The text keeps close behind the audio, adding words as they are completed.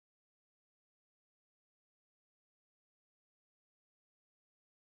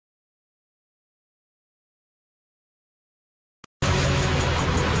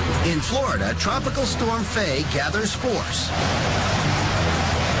Florida, Tropical Storm Faye gathers force.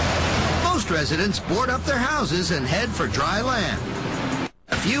 Most residents board up their houses and head for dry land.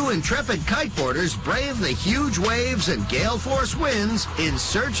 A few intrepid kiteboarders brave the huge waves and gale force winds in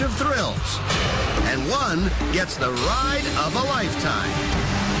search of thrills. And one gets the ride of a lifetime.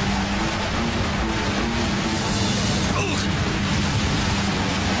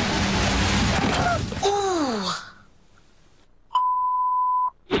 Ooh!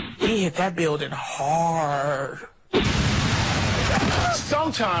 He hit that building hard.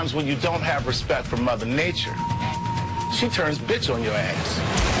 Sometimes when you don't have respect for Mother Nature, she turns bitch on your ass.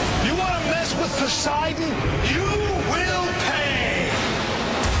 You want to mess with Poseidon? You will pay!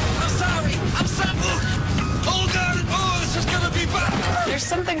 I'm sorry. Oh, God. Oh, this is going to be bad. There's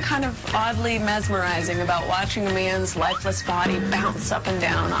something kind of oddly mesmerizing about watching a man's lifeless body bounce up and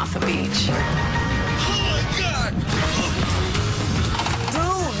down off a beach. Oh, my God.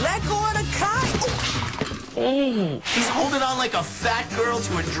 Dude, let go of the kite. Oh. He's holding on like a fat girl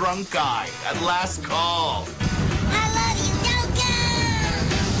to a drunk guy at last call.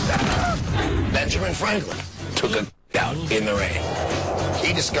 Benjamin Franklin took a out in the rain.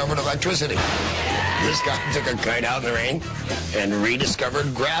 He discovered electricity. This guy took a kite out in the rain and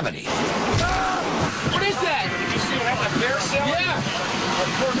rediscovered gravity. What is that? Did you see what happened at Bear Sale? Yeah.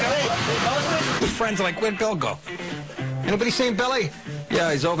 His friends are like, where'd Bill go? Anybody seen Billy?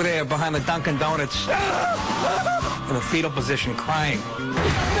 Yeah, he's over there behind the Dunkin' Donuts. In a fetal position, crying.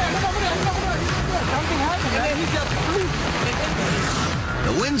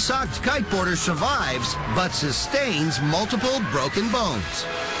 The wind-socked kiteboarder survives, but sustains multiple broken bones.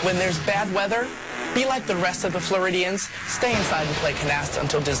 When there's bad weather, be like the rest of the Floridians. Stay inside and play canasta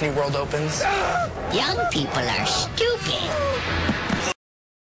until Disney World opens. Young people are stupid.